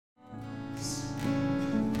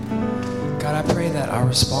that our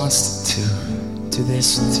response to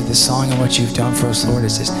this song and what you've done for us, Lord,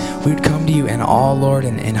 is this: we would come to you in awe, Lord,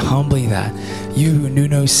 and humbly that you who knew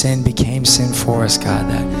no sin became sin for us, God,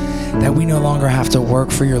 that we no longer have to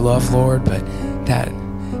work for your love, Lord, but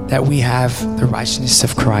that we have the righteousness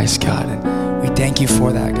of Christ, God, and we thank you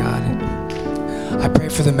for that, God. And I pray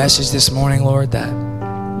for the message this morning, Lord,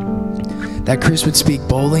 that Chris would speak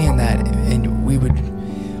boldly and we would,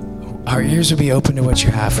 our ears would be open to what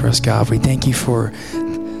you have for us, God. We thank you for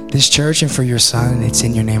this church and for your son, and it's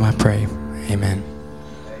in your name I pray. Amen.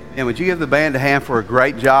 And would you give the band a hand for a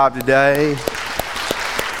great job today?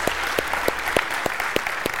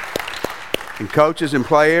 And coaches and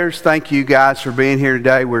players, thank you guys for being here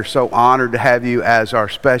today. We're so honored to have you as our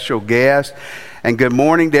special guest. And good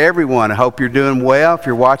morning to everyone. I hope you're doing well. If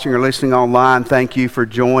you're watching or listening online, thank you for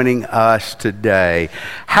joining us today.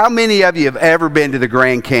 How many of you have ever been to the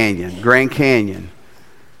Grand Canyon? Grand Canyon.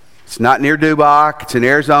 It's not near Duboc. It's in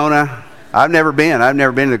Arizona. I've never been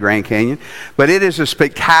to the Grand Canyon. But it is a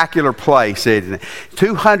spectacular place, isn't it?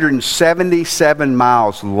 277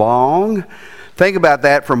 miles long. Think about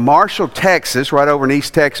that, from Marshall, Texas, right over in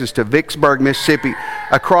East Texas, to Vicksburg, Mississippi,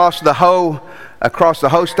 across the whole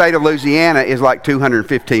state of Louisiana is like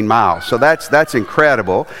 215 miles. So that's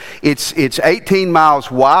incredible. It's 18 miles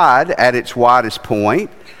wide at its widest point,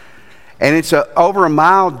 and it's over a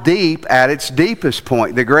mile deep at its deepest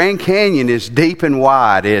point. The Grand Canyon is deep and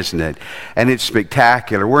wide, isn't it? And it's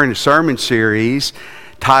spectacular. We're in a sermon series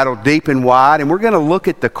titled Deep and Wide, and we're going to look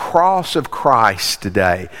at the cross of Christ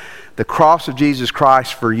today. The cross of Jesus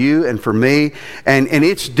Christ for you and for me. And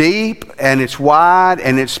it's deep and it's wide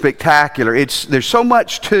and it's spectacular. There's so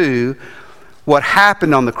much to what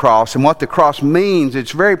happened on the cross and what the cross means.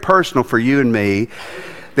 It's very personal for you and me,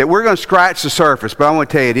 that we're going to scratch the surface, but I want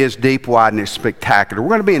to tell you it is deep, wide, and it's spectacular. We're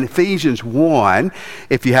going to be in Ephesians 1.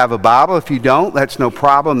 If you have a Bible, if you don't, that's no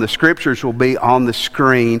problem. The scriptures will be on the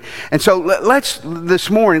screen. And so this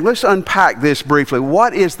morning, let's unpack this briefly.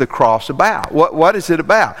 What is the cross about? What is it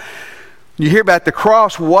about? You hear about the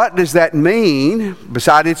cross, what does that mean?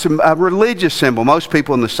 Besides, it's a religious symbol. Most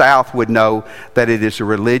people in the South would know that it is a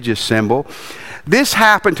religious symbol. This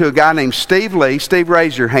happened to a guy named Steve Lee. Steve,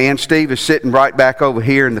 raise your hand. Steve is sitting right back over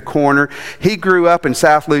here in the corner. He grew up in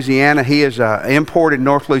South Louisiana. He is imported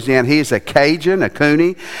North Louisiana. He is a Cajun, a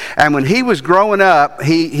Cooney. And when he was growing up,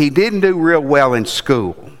 he didn't do real well in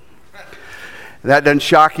school. That doesn't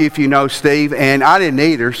shock you if you know Steve, and I didn't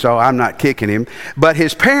either, so I'm not kicking him. But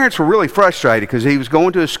his parents were really frustrated because he was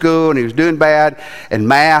going to a school and he was doing bad in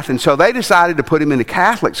math, and so they decided to put him in a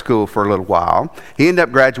Catholic school for a little while. He ended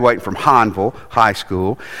up graduating from Hahnville High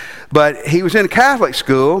School, but he was in a Catholic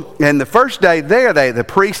school, and the first day there, the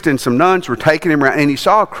priest and some nuns were taking him around, and he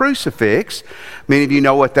saw a crucifix. Many of you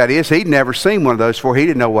know what that is. He'd never seen one of those before. He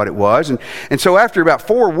didn't know what it was, and so after about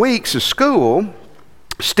 4 weeks of school,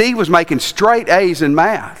 Steve was making straight A's in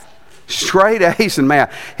math. Straight A's in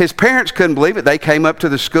math. His parents couldn't believe it. They came up to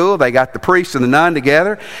the school. They got the priest and the nun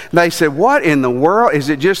together. And they said, what in the world? Is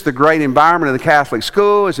it just the great environment of the Catholic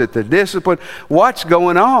school? Is it the discipline? What's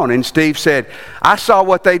going on? And Steve said, I saw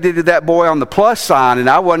what they did to that boy on the plus sign, and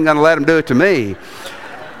I wasn't going to let them do it to me.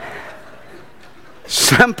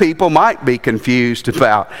 Some people might be confused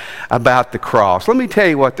about the cross. Let me tell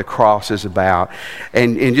you what the cross is about.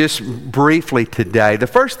 And just briefly today, the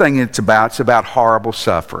first thing it's about horrible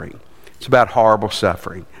suffering. It's about horrible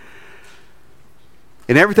suffering.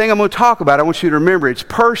 And everything I'm going to talk about, I want you to remember, it's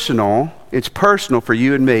personal. It's personal for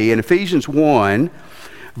you and me. In Ephesians 1,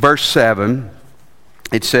 verse 7,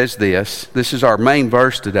 it says this. This is our main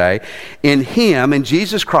verse today. In Him, in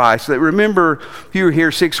Jesus Christ. Remember, if you were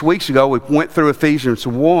here 6 weeks ago, we went through Ephesians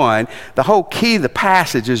 1. The whole key of the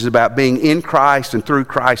passage is about being in Christ and through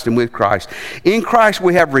Christ and with Christ. In Christ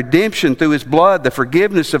we have redemption through His blood, the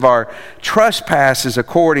forgiveness of our trespasses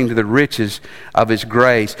according to the riches of His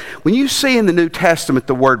grace. When you see in the New Testament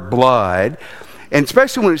the word blood, and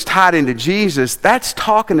especially when it's tied into Jesus, that's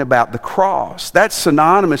talking about the cross. That's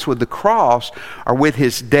synonymous with the cross or with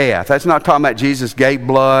His death. That's not talking about Jesus gave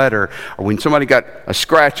blood or when somebody got a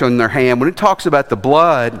scratch on their hand. When it talks about the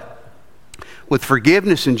blood with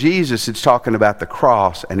forgiveness in Jesus, it's talking about the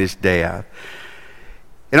cross and His death.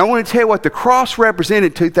 And I want to tell you what the cross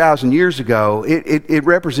represented 2,000 years ago. It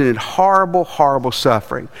represented horrible, horrible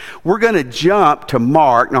suffering. We're going to jump to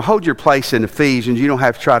Mark. Now hold your place in Ephesians. You don't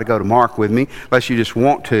have to try to go to Mark with me unless you just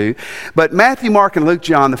want to. But Matthew, Mark, and Luke,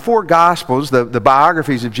 John, the four Gospels, the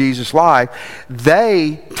biographies of Jesus' life,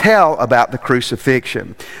 they tell about the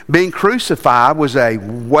crucifixion. Being crucified was a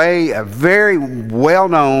very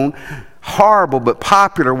well-known horrible but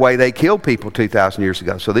popular way they killed people 2,000 years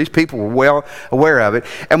ago. So these people were well aware of it.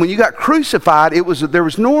 And when you got crucified, there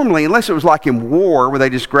was normally, unless it was like in war where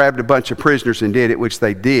they just grabbed a bunch of prisoners and did it, which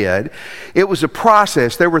they did, it was a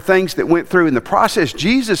process. There were things that went through, and the process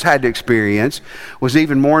Jesus had to experience was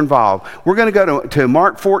even more involved. We're going to go to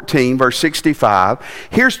Mark 14, verse 65.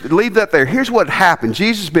 Leave that there. Here's what happened.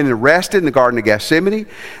 Jesus had been arrested in the Garden of Gethsemane.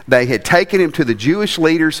 They had taken him to the Jewish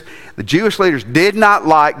leaders. The Jewish leaders did not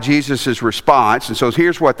like Jesus' response, and so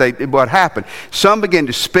here's what happened. Some began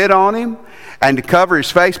to spit on him and to cover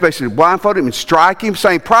his face, basically blindfold him and strike him,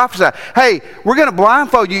 saying, prophesy, hey, we're going to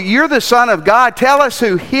blindfold you. You're the Son of God. Tell us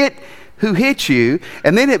who hit you.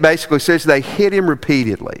 And then it basically says they hit him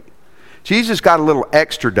repeatedly. Jesus got a little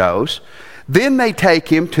extra dose. Then they take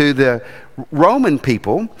him to the Roman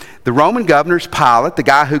people, the Roman governors, Pilate, the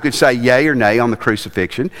guy who could say yay or nay on the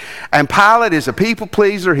crucifixion. And Pilate is a people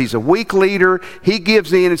pleaser. He's a weak leader. He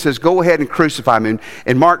gives in and says, go ahead and crucify him.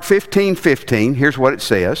 In Mark 15:15, here's what it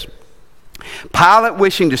says. Pilate,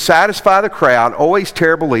 wishing to satisfy the crowd, always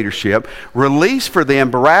terrible leadership, released for them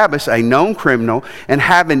Barabbas, a known criminal, and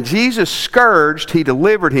having Jesus scourged, he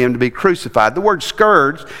delivered him to be crucified. The word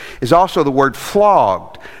scourged is also the word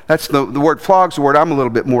flogged. That's the word flogged is the word I'm a little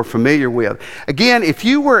bit more familiar with. Again, if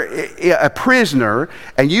you were a prisoner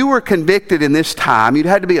and you were convicted in this time, you'd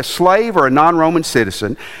had to be a slave or a non-Roman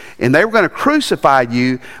citizen, and they were going to crucify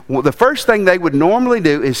you. Well, the first thing they would normally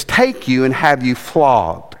do is take you and have you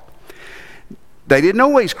flogged. They didn't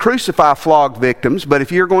always crucify flogged victims, but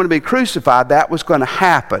if you're going to be crucified, that was going to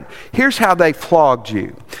happen. Here's how they flogged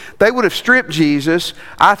you. They would have stripped Jesus,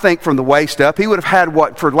 I think, from the waist up. He would have had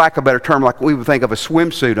what, for lack of a better term, like we would think of a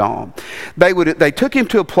swimsuit on. They took him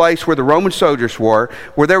to a place where the Roman soldiers were,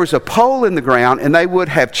 where there was a pole in the ground, and they would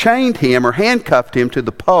have chained him or handcuffed him to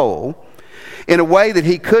the pole in a way that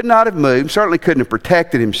he could not have moved, certainly couldn't have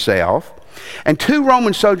protected himself. And 2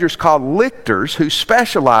 Roman soldiers called lictors who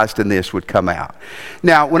specialized in this would come out.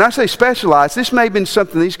 Now, when I say specialized, this may have been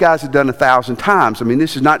something these guys had done 1,000 times. I mean,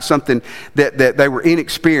 this is not something that they were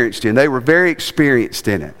inexperienced in. They were very experienced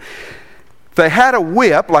in it. They had a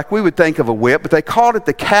whip, like we would think of a whip, but they called it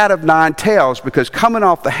the cat of 9 tails because coming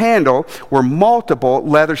off the handle were multiple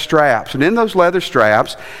leather straps. And in those leather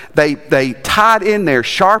straps, they tied in there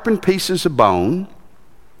sharpened pieces of bone,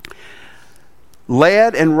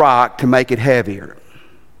 lead and rock to make it heavier.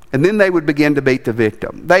 And then they would begin to beat the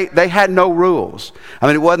victim. They had no rules. I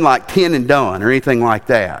mean, it wasn't like 10 and done or anything like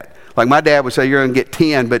that. Like my dad would say, you're going to get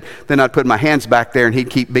 10, but then I'd put my hands back there and he'd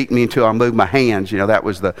keep beating me until I moved my hands. You know, that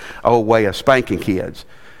was the old way of spanking kids.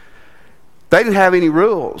 They didn't have any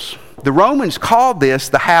rules. The Romans called this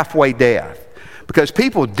the halfway death, because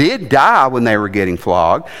people did die when they were getting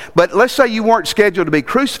flogged. But let's say you weren't scheduled to be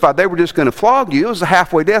crucified. They were just going to flog you. It was a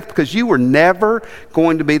halfway death because you were never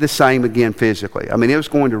going to be the same again physically. I mean, it was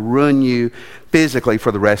going to ruin you physically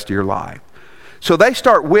for the rest of your life. So they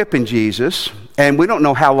start whipping Jesus, and we don't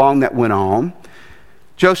know how long that went on.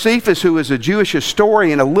 Josephus, who is a Jewish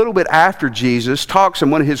historian a little bit after Jesus, talks in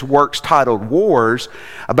one of his works titled Wars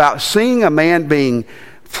about seeing a man being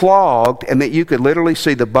flogged and that you could literally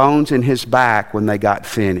see the bones in his back when they got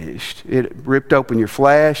finished. It ripped open your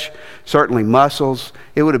flesh, certainly muscles.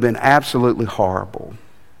 It would have been absolutely horrible.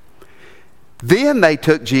 Then they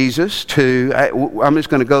took Jesus to, I'm just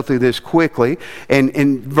going to go through this quickly, and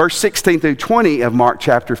in verse 16 through 20 of Mark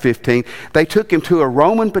chapter 15, they took him to a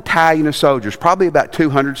Roman battalion of soldiers, probably about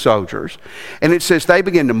 200 soldiers, and it says they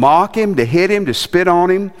began to mock him, to hit him, to spit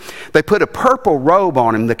on him. They put a purple robe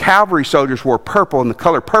on him. The cavalry soldiers wore purple, and the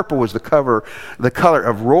color purple was the color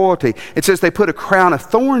of royalty. It says they put a crown of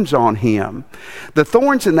thorns on him. The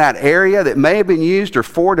thorns in that area that may have been used are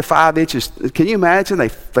 4 to 5 inches. Can you imagine? They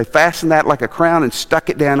fastened that like a crown and stuck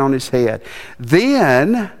it down on his head.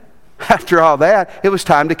 Then, after all that, it was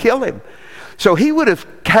time to kill him. So he would have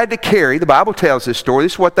had to carry, the Bible tells this story,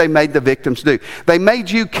 this is what they made the victims do. They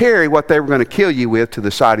made you carry what they were going to kill you with to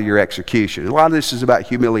the site of your execution. A lot of this is about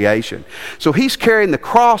humiliation. So he's carrying the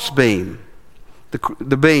cross beam,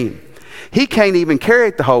 the beam. He can't even carry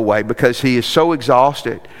it the whole way because he is so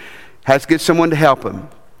exhausted. Has to get someone to help him.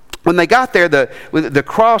 When they got there, the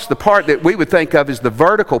cross, the part that we would think of as the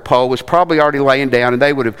vertical pole, was probably already laying down, and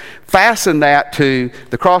they would have fastened that to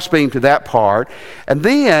the crossbeam to that part. And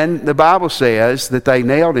then the Bible says that they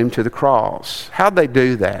nailed him to the cross. How'd they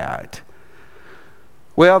do that?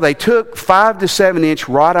 Well, they took 5 to 7 inch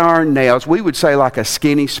wrought iron nails, we would say like a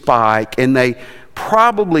skinny spike, and they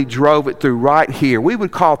probably drove it through right here. We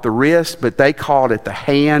would call it the wrist, but they called it the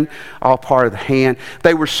hand, all part of the hand.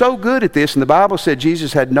 They were so good at this, and the Bible said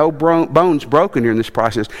Jesus had no bones broken during this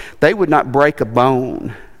process. They would not break a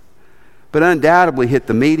bone but undoubtedly hit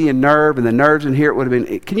the median nerve, and the nerves in here, it would have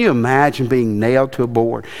been, can you imagine being nailed to a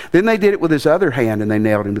board? Then they did it with his other hand, and they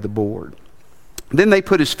nailed him to the board. Then they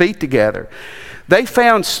put his feet together. They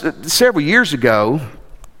found several years ago,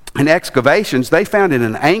 in excavations, they found in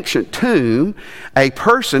an ancient tomb a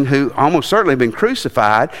person who almost certainly had been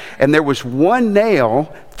crucified, and there was one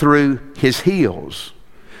nail through his heels.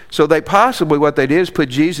 So they possibly, what they did is put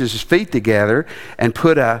Jesus' feet together and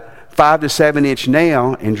put a 5 to 7 inch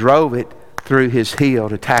nail and drove it through his heel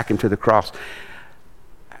to tack him to the cross.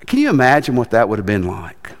 Can you imagine what that would have been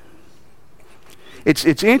like? It's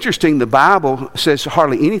interesting, the Bible says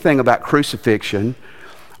hardly anything about crucifixion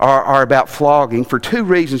or about flogging for two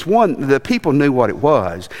reasons. One, the people knew what it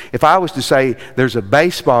was. If I was to say there's a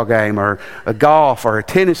baseball game or a golf or a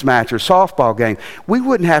tennis match or a softball game, we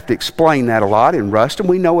wouldn't have to explain that a lot in Ruston.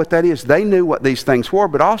 We know what that is. They knew what these things were,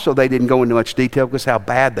 but also they didn't go into much detail because how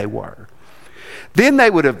bad they were. Then they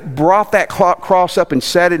would have brought that cross up and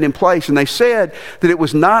set it in place. And they said that it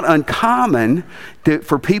was not uncommon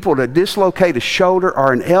for people to dislocate a shoulder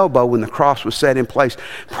or an elbow when the cross was set in place.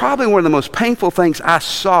 Probably one of the most painful things I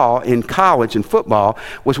saw in college in football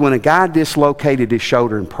was when a guy dislocated his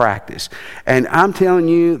shoulder in practice. And I'm telling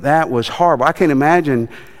you, that was horrible. I can't imagine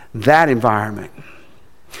that environment.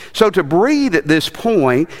 So to breathe at this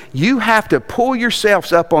point, you have to pull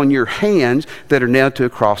yourselves up on your hands that are nailed to a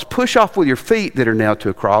cross, push off with your feet that are nailed to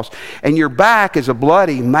a cross, and your back is a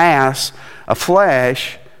bloody mass of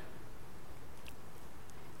flesh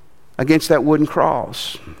against that wooden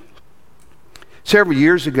cross. Several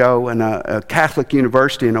years ago, a Catholic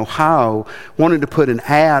university in Ohio wanted to put an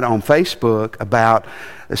ad on Facebook about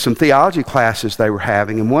some theology classes they were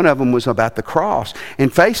having, and one of them was about the cross.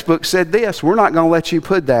 And Facebook said this: we're not going to let you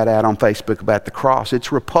put that ad on Facebook about the cross.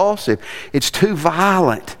 It's repulsive. It's too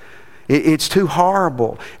violent. It's too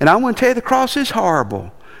horrible. And I want to tell you, the cross is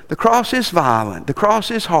horrible. The cross is violent. The cross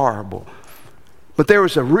is horrible. But there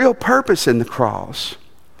was a real purpose in the cross.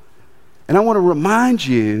 And I want to remind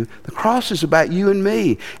you, the cross is about you and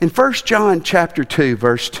me. In 1 John chapter 2,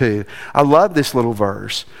 verse 2, I love this little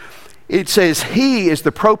verse. It says, He is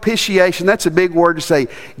the propitiation. That's a big word to say.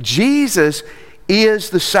 Jesus is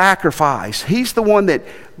the sacrifice. He's the one that,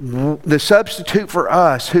 the substitute for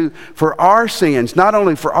us, who, for our sins, not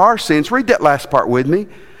only for our sins, read that last part with me,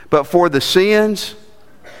 but for the sins.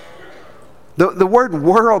 The word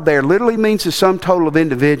world there literally means the sum total of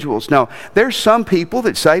individuals. Now, there's some people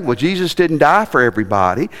that say, well, Jesus didn't die for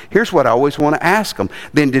everybody. Here's what I always want to ask them.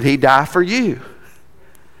 Then did he die for you?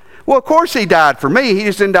 Well, of course he died for me. He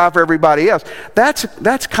just didn't die for everybody else.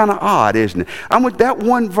 That's kind of odd, isn't it? I'm with that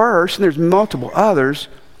one verse, and there's multiple others,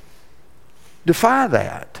 defy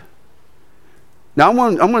that. Now, I'm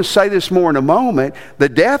going to say this more in a moment. The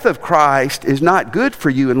death of Christ is not good for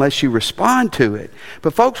you unless you respond to it.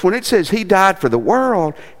 But folks, when it says he died for the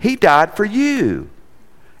world, he died for you.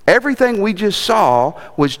 Everything we just saw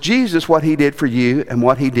was Jesus, what he did for you and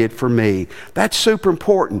what he did for me. That's super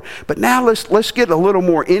important. But now let's get a little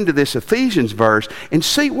more into this Ephesians verse and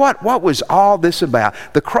see what was all this about.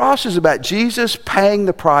 The cross is about Jesus paying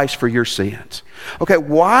the price for your sins. Okay,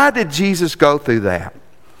 why did Jesus go through that?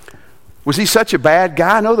 Was he such a bad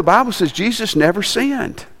guy? No, the Bible says Jesus never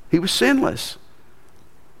sinned. He was sinless.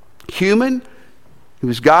 Human, he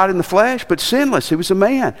was God in the flesh, but sinless. He was a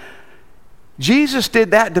man. Jesus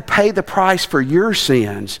did that to pay the price for your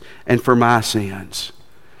sins and for my sins.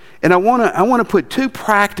 And I want to put two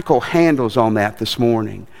practical handles on that this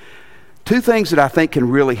morning. Two things that I think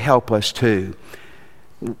can really help us too.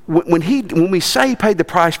 When we say he paid the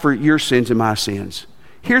price for your sins and my sins,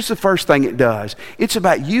 here's the first thing it does. It's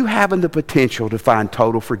about you having the potential to find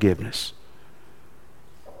total forgiveness.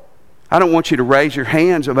 I don't want you to raise your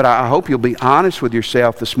hands, but I hope you'll be honest with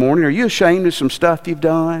yourself this morning. Are you ashamed of some stuff you've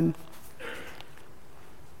done?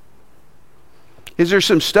 Is there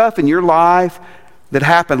some stuff in your life that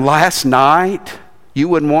happened last night you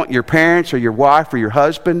wouldn't want your parents or your wife or your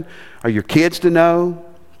husband or your kids to know?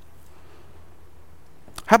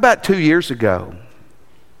 How about 2 years ago?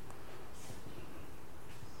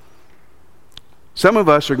 Some of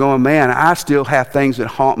us are going, man, I still have things that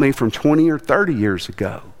haunt me from 20 or 30 years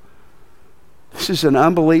ago. This is an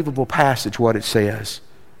unbelievable passage, what it says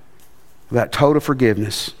about total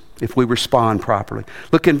forgiveness if we respond properly.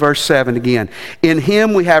 Look in verse 7 again. In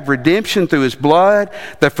him we have redemption through his blood,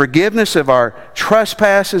 the forgiveness of our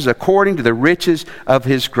trespasses according to the riches of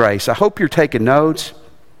his grace. I hope you're taking notes.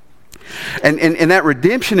 And that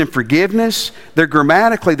redemption and forgiveness, they're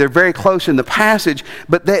very close in the passage,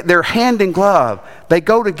 but they're hand in glove. They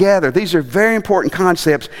go together. These are very important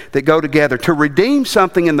concepts that go together. To redeem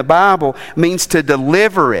something in the Bible means to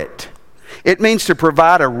deliver it. It means to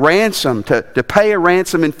provide a ransom, to pay a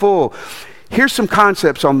ransom in full. Here's some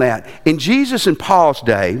concepts on that. In Jesus and Paul's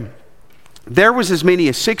day, there was as many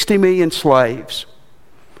as 60 million slaves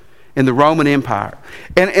in the Roman Empire.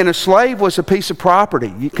 And a slave was a piece of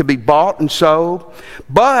property. It could be bought and sold.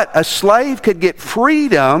 But a slave could get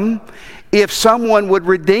freedom if someone would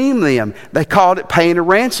redeem them. They called it paying a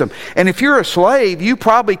ransom. And if you're a slave, you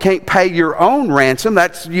probably can't pay your own ransom.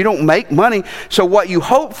 You don't make money. So what you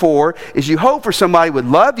hope for is you hope for somebody would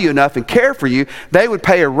love you enough and care for you. They would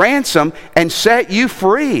pay a ransom and set you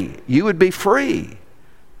free. You would be free.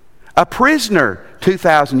 A prisoner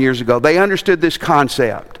 2,000 years ago, they understood this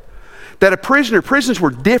concept. That prisons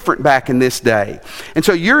were different back in this day. And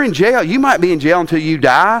so you're in jail. You might be in jail until you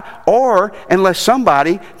die, or unless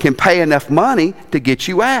somebody can pay enough money to get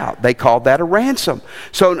you out. They called that a ransom.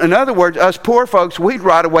 So in other words, us poor folks, we'd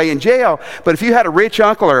rot away in jail. But if you had a rich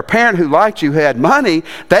uncle or a parent who liked you, who had money,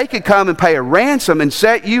 they could come and pay a ransom and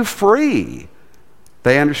set you free.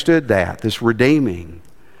 They understood that, this redeeming.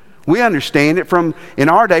 We understand it in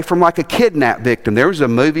our day, from like a kidnap victim. There was a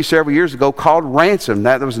movie several years ago called Ransom.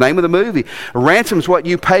 That was the name of the movie. A ransom is what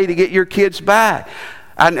you pay to get your kids back.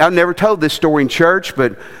 I've never told this story in church,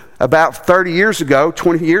 but about 30 years ago,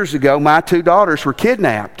 20 years ago, my 2 daughters were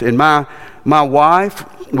kidnapped. And my wife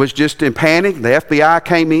was just in panic. The FBI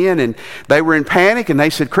came in and they were in panic, and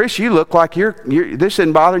they said, "Chris, you look like this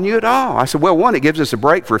isn't bothering you at all." I said, "Well, one, it gives us a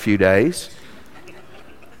break for a few days."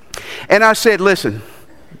 And I said, "Listen,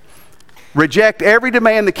 reject every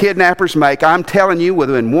demand the kidnappers make. I'm telling you,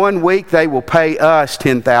 within 1 week, they will pay us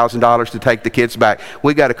 $10,000 to take the kids back."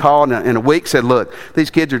 We got a call in a week, said, "Look, these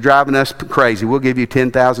kids are driving us crazy. We'll give you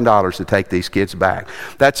 $10,000 to take these kids back."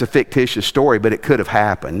 That's a fictitious story, but it could have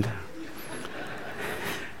happened.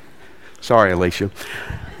 Sorry, Alicia.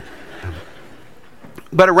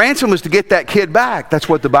 But a ransom was to get that kid back. That's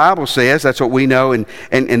what the Bible says. That's what we know in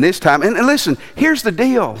this time. And listen, here's the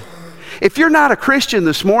deal. If you're not a Christian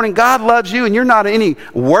this morning, God loves you, and you're not any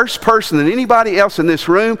worse person than anybody else in this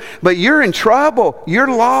room, but you're in trouble. You're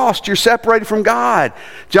lost. You're separated from God.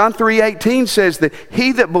 John 3:18 says that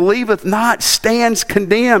he that believeth not stands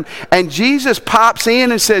condemned. And Jesus pops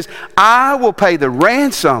in and says, "I will pay the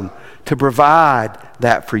ransom to provide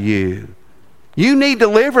that for you." You need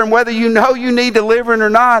delivering, whether you know you need delivering or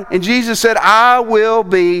not. And Jesus said, "I will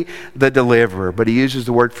be the deliverer." But he uses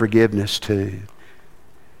the word forgiveness too.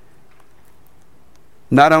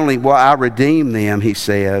 Not only will I redeem them, he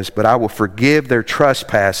says, but I will forgive their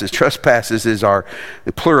trespasses. Trespasses is our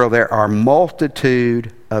plural. There are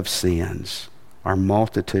multitude of sins. Our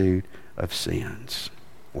multitude of sins.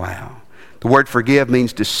 Wow. The word forgive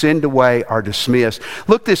means to send away or dismiss.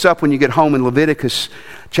 Look this up when you get home in Leviticus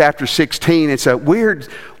chapter 16. It's a weird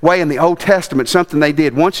way in the Old Testament, something they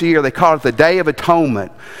did once a year. They call it the Day of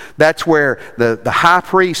Atonement. That's where the high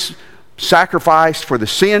priest sacrificed for the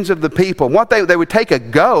sins of the people. What they would take a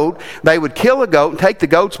goat, they would kill a goat and take the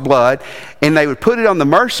goat's blood, and they would put it on the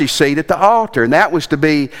mercy seat at the altar. And that was to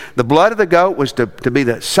be, the blood of the goat was to be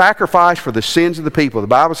the sacrifice for the sins of the people. The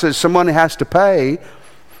Bible says someone has to pay.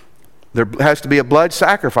 There has to be a blood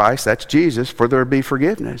sacrifice, that's Jesus, for there to be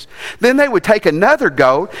forgiveness. Then they would take another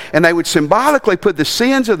goat and they would symbolically put the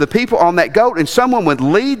sins of the people on that goat, and someone would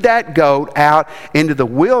lead that goat out into the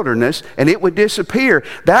wilderness and it would disappear.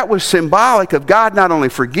 That was symbolic of God not only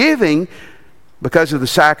forgiving because of the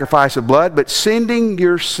sacrifice of blood, but sending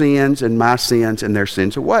your sins and my sins and their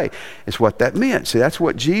sins away. It's what that meant. See, that's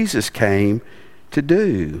what Jesus came to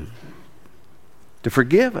do, to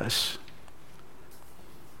forgive us.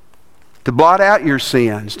 To blot out your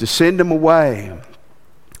sins, to send them away.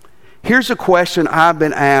 Here's a question I've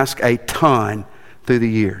been asked a ton through the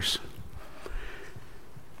years.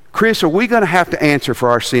 Chris, are we going to have to answer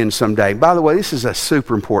for our sins someday? By the way, this is a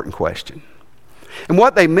super important question. And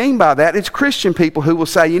what they mean by that is Christian people who will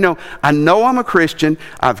say, you know I'm a Christian,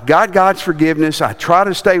 I've got God's forgiveness, I try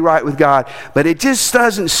to stay right with God, but it just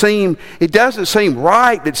doesn't seem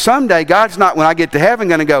right that someday God's not, when I get to heaven,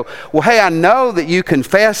 going to go, well, hey, I know that you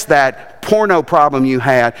confessed that porno problem you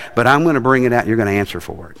had, but I'm going to bring it out and you're going to answer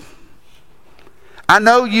for it. I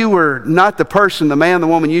know you were not the person, the man, the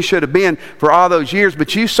woman you should have been for all those years,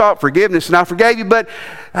 but you sought forgiveness and I forgave you, but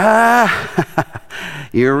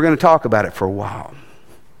you were going to talk about it for a while.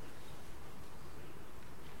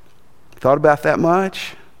 Thought about that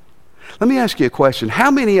much? Let me ask you a question. How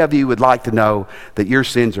many of you would like to know that your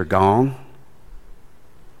sins are gone?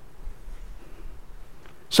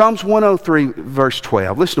 Psalms 103 verse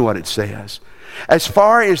 12. Listen to what it says. As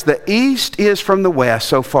far as the east is from the west,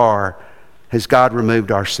 so far has God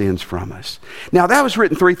removed our sins from us. Now, that was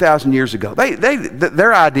written 3,000 years ago.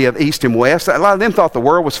 Their idea of east and west, a lot of them thought the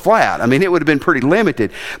world was flat. I mean, it would have been pretty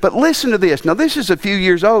limited. But listen to this. Now, this is a few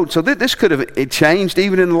years old, so this could have changed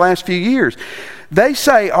even in the last few years. They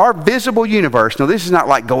say our visible universe, now this is not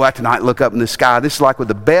like go out tonight and look up in the sky. This is like with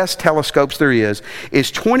the best telescopes there is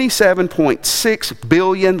 27.6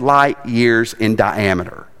 billion light years in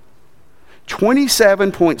diameter.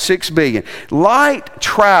 27.6 billion. Light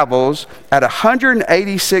travels at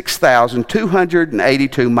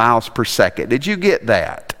 186,282 miles per second. Did you get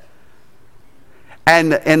that?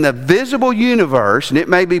 And the visible universe, and it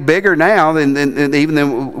may be bigger now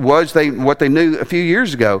than what they knew a few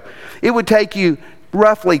years ago, it would take you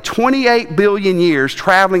roughly 28 billion years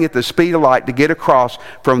traveling at the speed of light to get across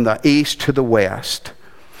from the east to the west.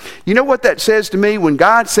 You know what that says to me? When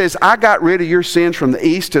God says, I got rid of your sins from the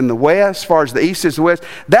east and the west, as far as the east is the west,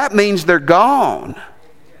 that means they're gone.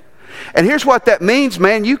 And here's what that means,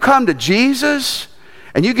 man. You come to Jesus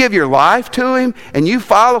and you give your life to Him and you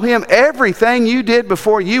follow Him, everything you did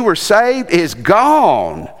before you were saved is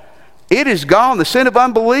gone. It is gone. The sin of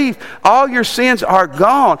unbelief, all your sins are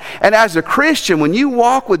gone. And as a Christian, when you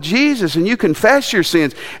walk with Jesus and you confess your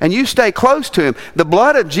sins and you stay close to Him, the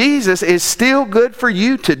blood of Jesus is still good for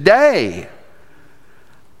you today.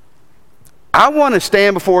 I want to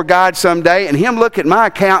stand before God someday and Him look at my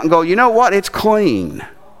account and go, you know what? It's clean.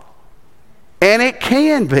 And it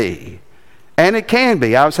can be. And it can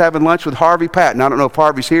be. I was having lunch with Harvey Patton. I don't know if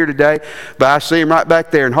Harvey's here today, but I see him right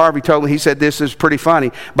back there. And Harvey told me, he said, this is pretty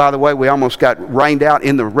funny. By the way, we almost got rained out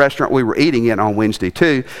in the restaurant we were eating in on Wednesday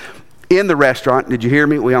too. In the restaurant, did you hear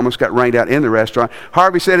me? We almost got rained out in the restaurant.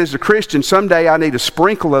 Harvey said, as a Christian, someday I need a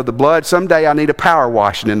sprinkle of the blood. Someday I need a power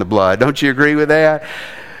washing in the blood. Don't you agree with that?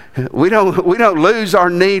 We don't lose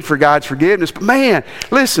our need for God's forgiveness. But man,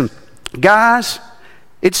 listen, guys,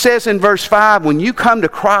 it says in verse 5, when you come to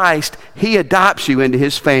Christ, He adopts you into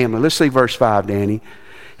His family. Let's see verse 5, Danny.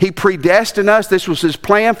 He predestined us. This was His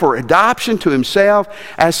plan for adoption to Himself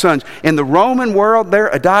as sons. In the Roman world, their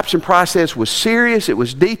adoption process was serious. It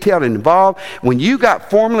was detailed and involved. When you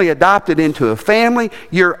got formally adopted into a family,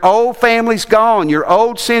 your old family's gone. Your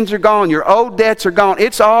old sins are gone. Your old debts are gone.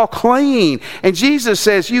 It's all clean. And Jesus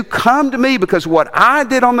says, you come to me because what I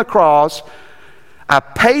did on the cross, I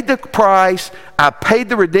paid the price. I paid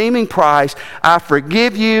the redeeming price. I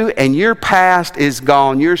forgive you, and your past is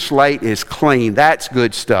gone. Your slate is clean. That's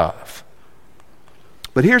good stuff.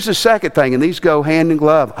 But here's the second thing, and these go hand in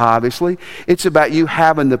glove, obviously. It's about you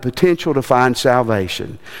having the potential to find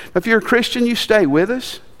salvation. If you're a Christian, you stay with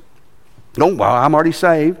us. Oh, well, I'm already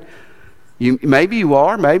saved. Maybe you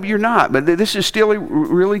are, maybe you're not, but this is still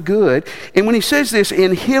really good. And when he says this,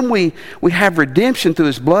 in Him we have redemption through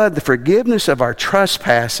His blood, the forgiveness of our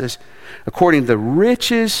trespasses, according to the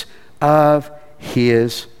riches of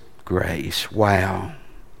His grace. Wow.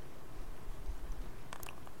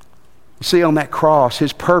 See, on that cross,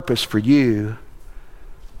 His purpose for you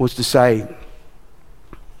was to say,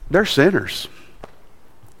 they're sinners.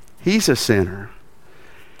 He's a sinner.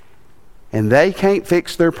 And they can't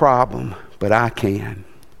fix their problem, but I can.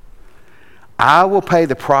 I will pay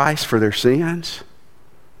the price for their sins,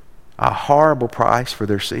 a horrible price for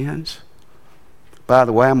their sins. By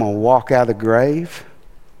the way, I'm going to walk out of the grave.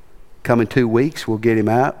 Come in 2 weeks, we'll get Him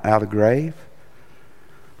out of the grave.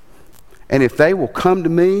 And if they will come to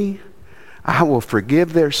me, I will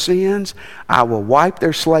forgive their sins, I will wipe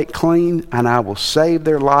their slate clean, and I will save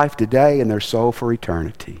their life today and their soul for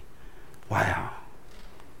eternity. Wow.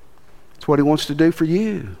 It's what He wants to do for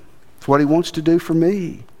you. It's what He wants to do for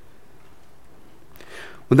me.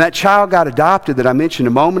 When that child got adopted that I mentioned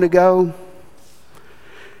a moment ago,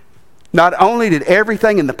 not only did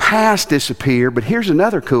everything in the past disappear, but here's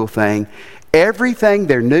another cool thing. Everything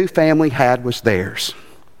their new family had was theirs.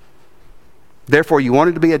 Therefore, you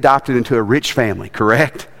wanted to be adopted into a rich family,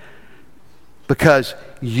 correct? Because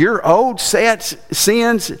your old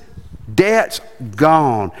sins, debts,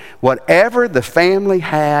 gone. Whatever the family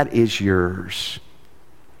had is yours.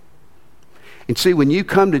 And see, when you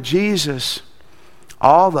come to Jesus,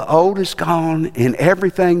 all the old is gone and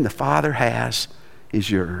everything the Father has is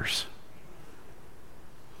yours.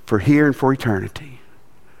 For here and for eternity.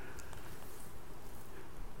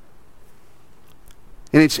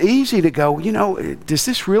 And it's easy to go, does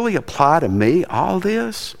this really apply to me, all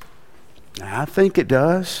this? I think it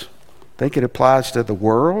does. I think it applies to the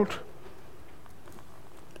world.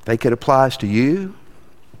 I think it applies to you.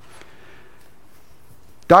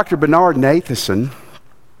 Dr. Bernard Nathanson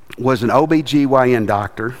was an OBGYN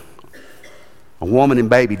doctor, a woman and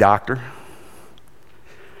baby doctor,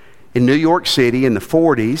 in New York City in the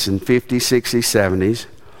 40s and 50s, 60s, 70s.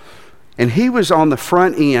 And he was on the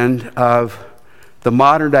front end of the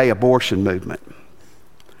modern day abortion movement.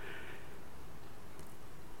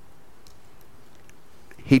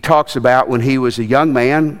 He talks about when he was a young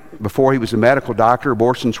man, before he was a medical doctor,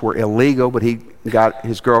 abortions were illegal, but he got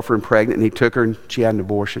his girlfriend pregnant and he took her and she had an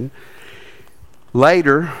abortion.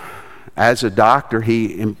 Later, as a doctor,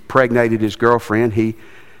 he impregnated his girlfriend. He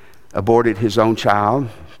aborted his own child.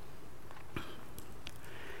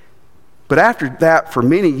 But after that, for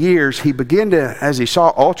many years, he began to, as he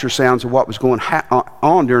saw ultrasounds of what was going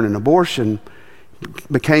on during an abortion,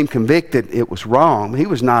 became convicted it was wrong. He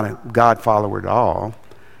was not a God follower at all.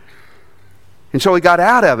 And so he got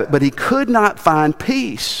out of it, but he could not find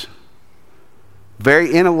peace.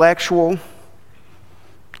 Very intellectual,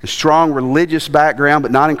 a strong religious background,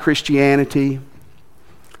 but not in Christianity.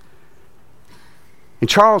 And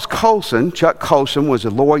Chuck Colson, was a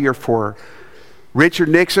lawyer for Richard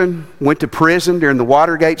Nixon, went to prison during the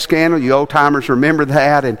Watergate scandal. You old-timers remember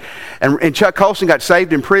that. And Chuck Colson got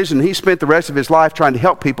saved in prison. He spent the rest of his life trying to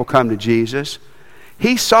help people come to Jesus.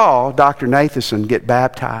 He saw Dr. Nathanson get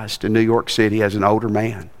baptized in New York City as an older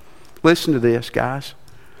man. Listen to this, guys.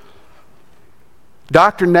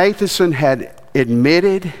 Dr. Nathanson had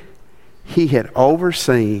admitted he had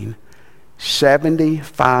overseen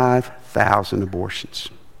 75,000 abortions.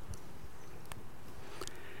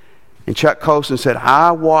 And Chuck Colson said,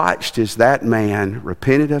 I watched as that man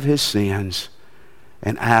repented of his sins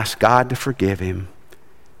and asked God to forgive him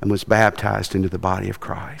and was baptized into the body of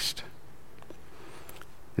Christ.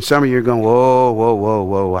 And some of you are going,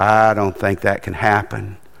 whoa, I don't think that can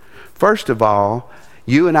happen. First of all,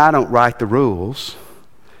 you and I don't write the rules.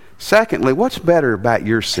 Secondly, what's better about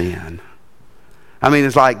your sin? I mean,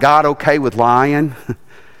 is like God okay with lying?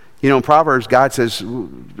 You know, in Proverbs, God says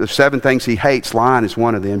the 7 things he hates, lying is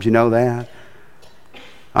one of them. Do you know that?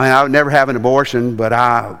 I mean, I would never have an abortion, but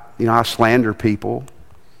I slander people.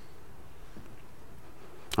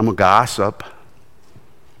 I'm a gossip.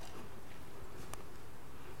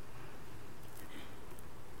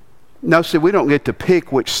 No, see, we don't get to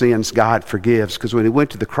pick which sins God forgives, because when he went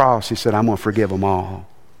to the cross, he said, I'm going to forgive them all.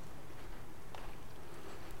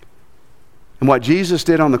 And what Jesus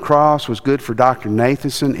did on the cross was good for Dr.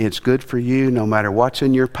 Nathanson. It's good for you, no matter what's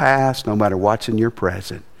in your past, no matter what's in your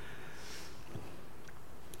present.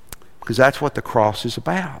 Because that's what the cross is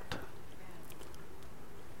about.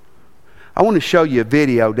 I want to show you a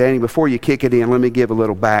video, Danny. Before you kick it in, let me give a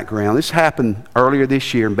little background. This happened earlier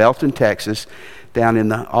this year in Belton, Texas, down in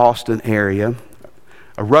the Austin area,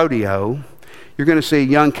 a rodeo. You're going to see a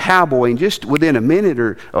young cowboy, and just within a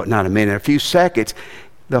few seconds,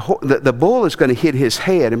 the bull is going to hit his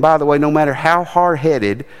head. And by the way, no matter how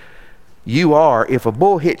hard-headed you are, if a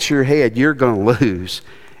bull hits your head, you're going to lose.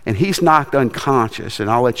 And he's knocked unconscious, and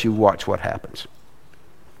I'll let you watch what happens.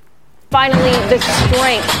 Finally, the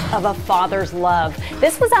strength of a father's love.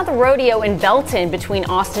 This was at the rodeo in Belton between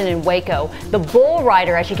Austin and Waco. The bull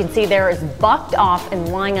rider, as you can see there, is bucked off and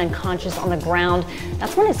lying unconscious on the ground.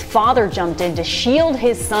 That's when his father jumped in to shield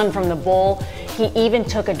his son from the bull. He even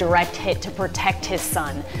took a direct hit to protect his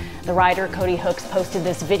son. The rider, Cody Hooks, posted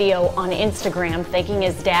this video on Instagram thanking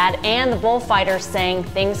his dad and the bullfighter, saying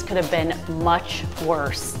things could have been much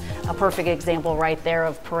worse. A perfect example right there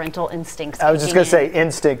of parental instincts. I was just going to say,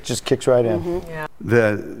 instinct just kicks right in. Mm-hmm. Yeah.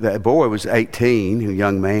 The boy was 18, a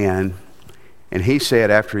young man, and he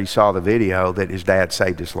said after he saw the video that his dad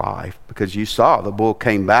saved his life, because you saw the bull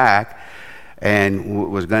came back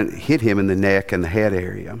and was going to hit him in the neck and the head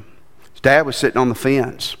area. His dad was sitting on the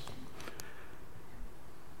fence.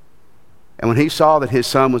 And when he saw that his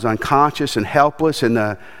son was unconscious and helpless, and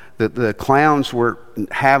the clowns were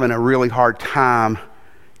having a really hard time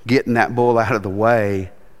getting that bull out of the way,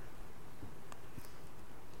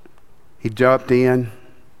 he jumped in.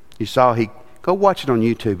 You saw go watch it on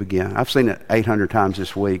YouTube again. I've seen it 800 times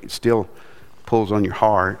this week. It still pulls on your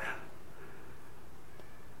heart.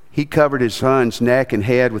 He covered his son's neck and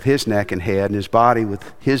head with his neck and head, and his body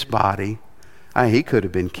with his body. He could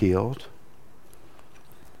have been killed.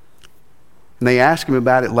 And they asked him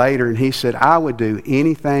about it later, and he said, I would do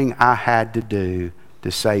anything I had to do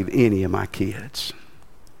to save any of my kids.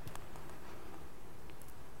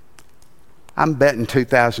 I'm betting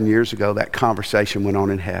 2,000 years ago that conversation went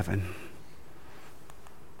on in heaven.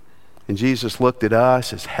 And Jesus looked at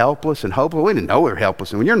us as helpless and hopeless. We didn't know we were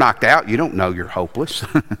helpless. And when you're knocked out, you don't know you're hopeless.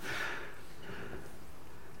 And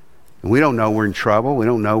we don't know we're in trouble. We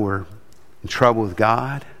don't know we're in trouble with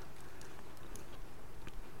God.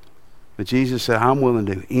 But Jesus said, I'm willing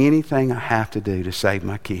to do anything I have to do to save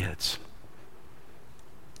my kids.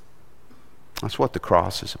 That's what the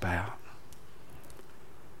cross is about.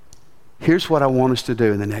 Here's what I want us to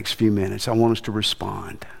do in the next few minutes. I want us to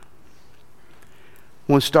respond.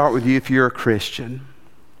 I want to start with you if you're a Christian.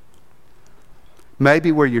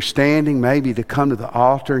 Maybe where you're standing, maybe to come to the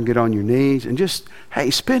altar and get on your knees and just,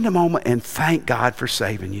 hey, spend a moment and thank God for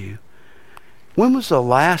saving you. When was the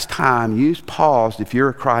last time you paused, if you're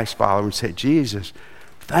a Christ follower, and said, Jesus,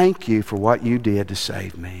 thank you for what you did to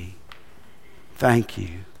save me. Thank you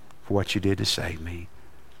for what you did to save me.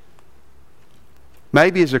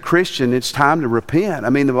 Maybe as a Christian, it's time to repent. I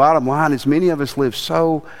mean, the bottom line is many of us live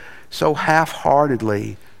so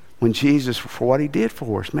half-heartedly when Jesus, for what he did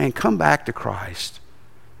for us. Man, come back to Christ.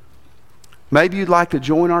 Maybe you'd like to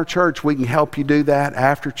join our church. We can help you do that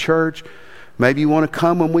after church. Maybe you want to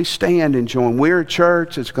come when we stand and join. We're a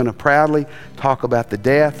church that's going to proudly talk about the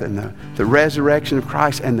death and the resurrection of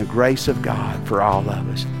Christ and the grace of God for all of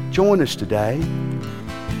us. Join us today.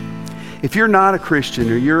 If you're not a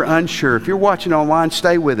Christian or you're unsure, if you're watching online,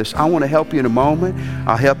 stay with us. I want to help you in a moment.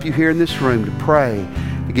 I'll help you here in this room to pray,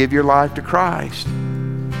 to give your life to Christ.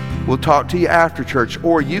 We'll talk to you after church,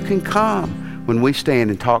 or you can come when we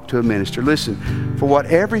stand and talk to a minister. Listen, for what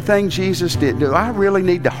everything Jesus did, do I really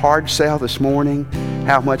need to hard sell this morning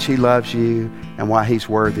how much he loves you and why he's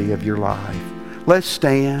worthy of your life? Let's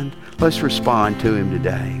stand. Let's respond to him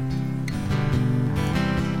today.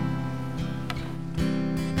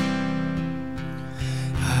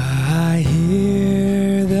 I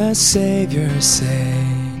hear the Savior say,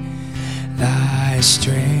 thy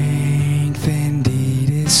strength indeed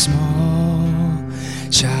is small.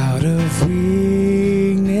 Child of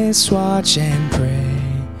weakness, watch and pray.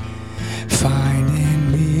 Find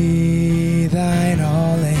in me thine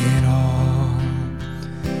all in all.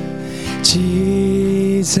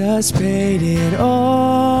 Jesus paid it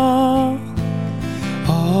all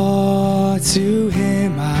to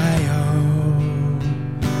him I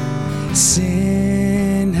owe.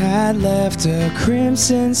 Sin had left a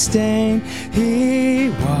crimson stain, he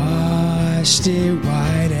washed it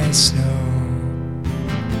white as snow.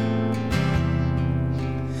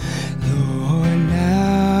 Lord,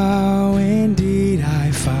 now indeed I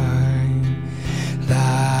find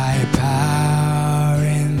thy power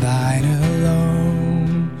and thine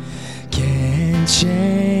alone can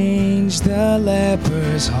change the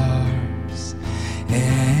leper's hearts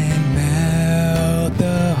and melt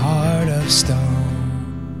the heart of stone.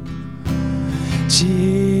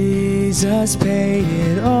 Jesus paid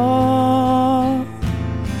it all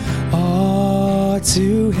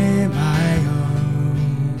to him I owe.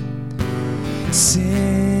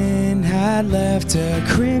 Sin had left a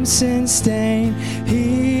crimson stain,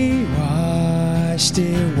 he washed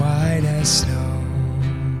it white as snow.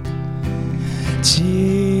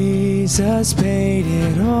 Jesus paid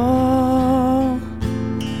it all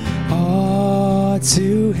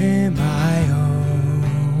to him I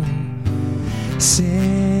owe.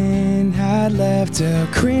 Sin had left a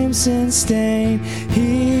crimson stain,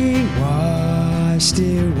 he washed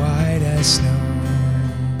it white as snow.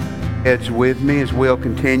 Heads with me as Will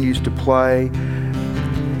continues to play.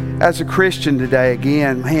 As a Christian today,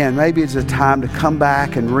 again, man, maybe it's a time to come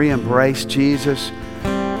back and re-embrace Jesus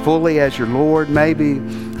fully as your Lord. Maybe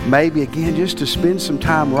again, just to spend some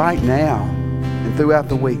time right now and throughout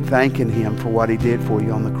the week thanking him for what he did for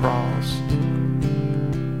you on the cross.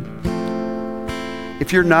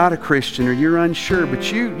 If you're not a Christian or you're unsure,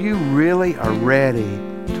 but you really are ready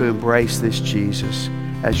to embrace this Jesus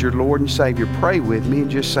as your Lord and Savior, pray with me and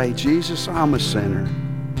just say, Jesus, I'm a sinner.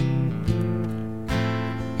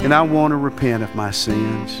 And I want to repent of my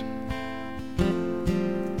sins.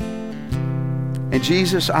 And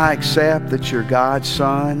Jesus, I accept that you're God's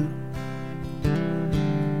Son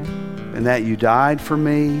and that you died for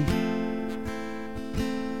me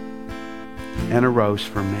and arose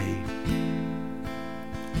for me.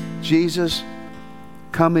 Jesus,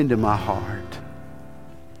 come into my heart.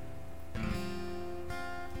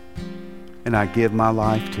 And I give my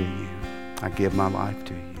life to you. I give my life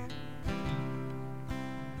to you.